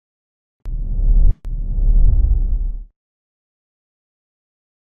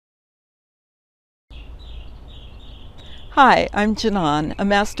Hi, I'm Janan, a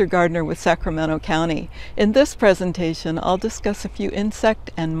master gardener with Sacramento County. In this presentation, I'll discuss a few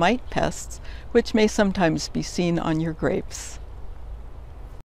insect and mite pests which may sometimes be seen on your grapes.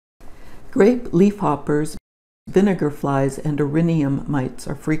 Grape leafhoppers, vinegar flies, and erineum mites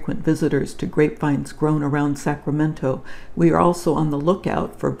are frequent visitors to grapevines grown around Sacramento. We are also on the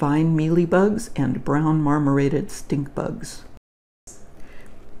lookout for vine mealybugs and brown marmorated stink bugs.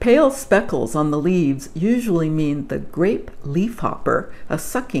 Pale speckles on the leaves usually mean the grape leafhopper, a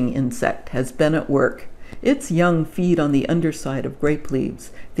sucking insect, has been at work. Its young feed on the underside of grape leaves.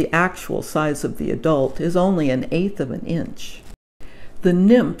 The actual size of the adult is only 1/8 of an inch. The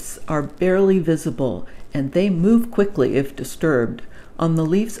nymphs are barely visible, and they move quickly if disturbed. On the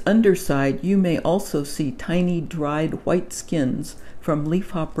leaf's underside, you may also see tiny dried white skins from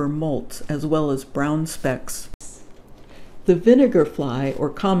leafhopper molts, as well as brown specks. The vinegar fly, or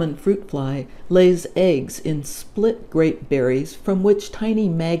common fruit fly, lays eggs in split grape berries from which tiny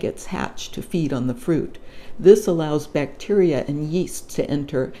maggots hatch to feed on the fruit. This allows bacteria and yeast to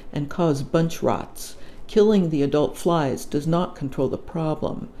enter and cause bunch rots. Killing the adult flies does not control the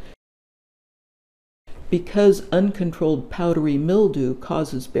problem. Because uncontrolled powdery mildew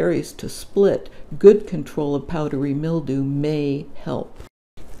causes berries to split, good control of powdery mildew may help.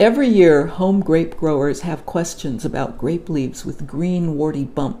 Every year, home grape growers have questions about grape leaves with green, warty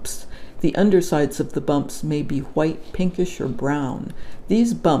bumps. The undersides of the bumps may be white, pinkish, or brown.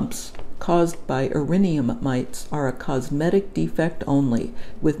 These bumps, caused by erineum mites, are a cosmetic defect only,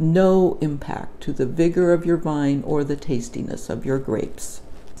 with no impact to the vigor of your vine or the tastiness of your grapes.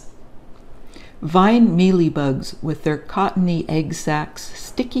 Vine mealybugs, with their cottony egg sacs,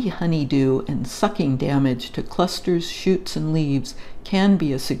 sticky honeydew, and sucking damage to clusters, shoots, and leaves, can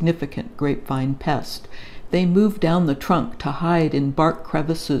be a significant grapevine pest. They move down the trunk to hide in bark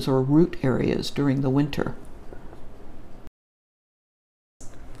crevices or root areas during the winter.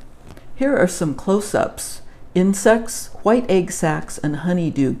 Here are some close-ups. Insects, white egg sacs, and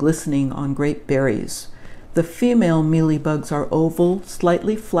honeydew glistening on grape berries. The female mealybugs are oval,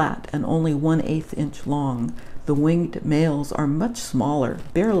 slightly flat, and only 1/8 inch long. The winged males are much smaller,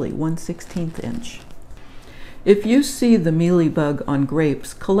 barely 1/16 inch. If you see the mealybug on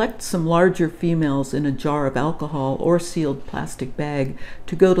grapes, collect some larger females in a jar of alcohol or sealed plastic bag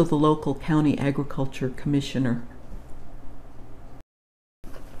to go to the local county agriculture commissioner.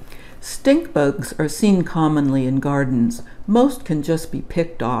 Stink bugs are seen commonly in gardens. Most can just be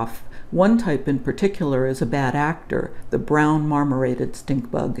picked off. One type in particular is a bad actor, the brown marmorated stink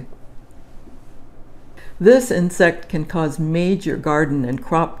bug. This insect can cause major garden and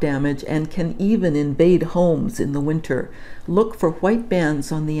crop damage and can even invade homes in the winter. Look for white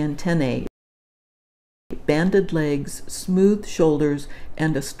bands on the antennae, banded legs, smooth shoulders,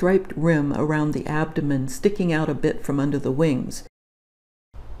 and a striped rim around the abdomen sticking out a bit from under the wings.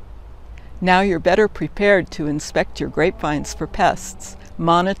 Now you're better prepared to inspect your grapevines for pests.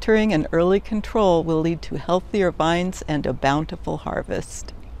 Monitoring and early control will lead to healthier vines and a bountiful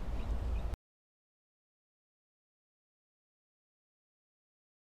harvest.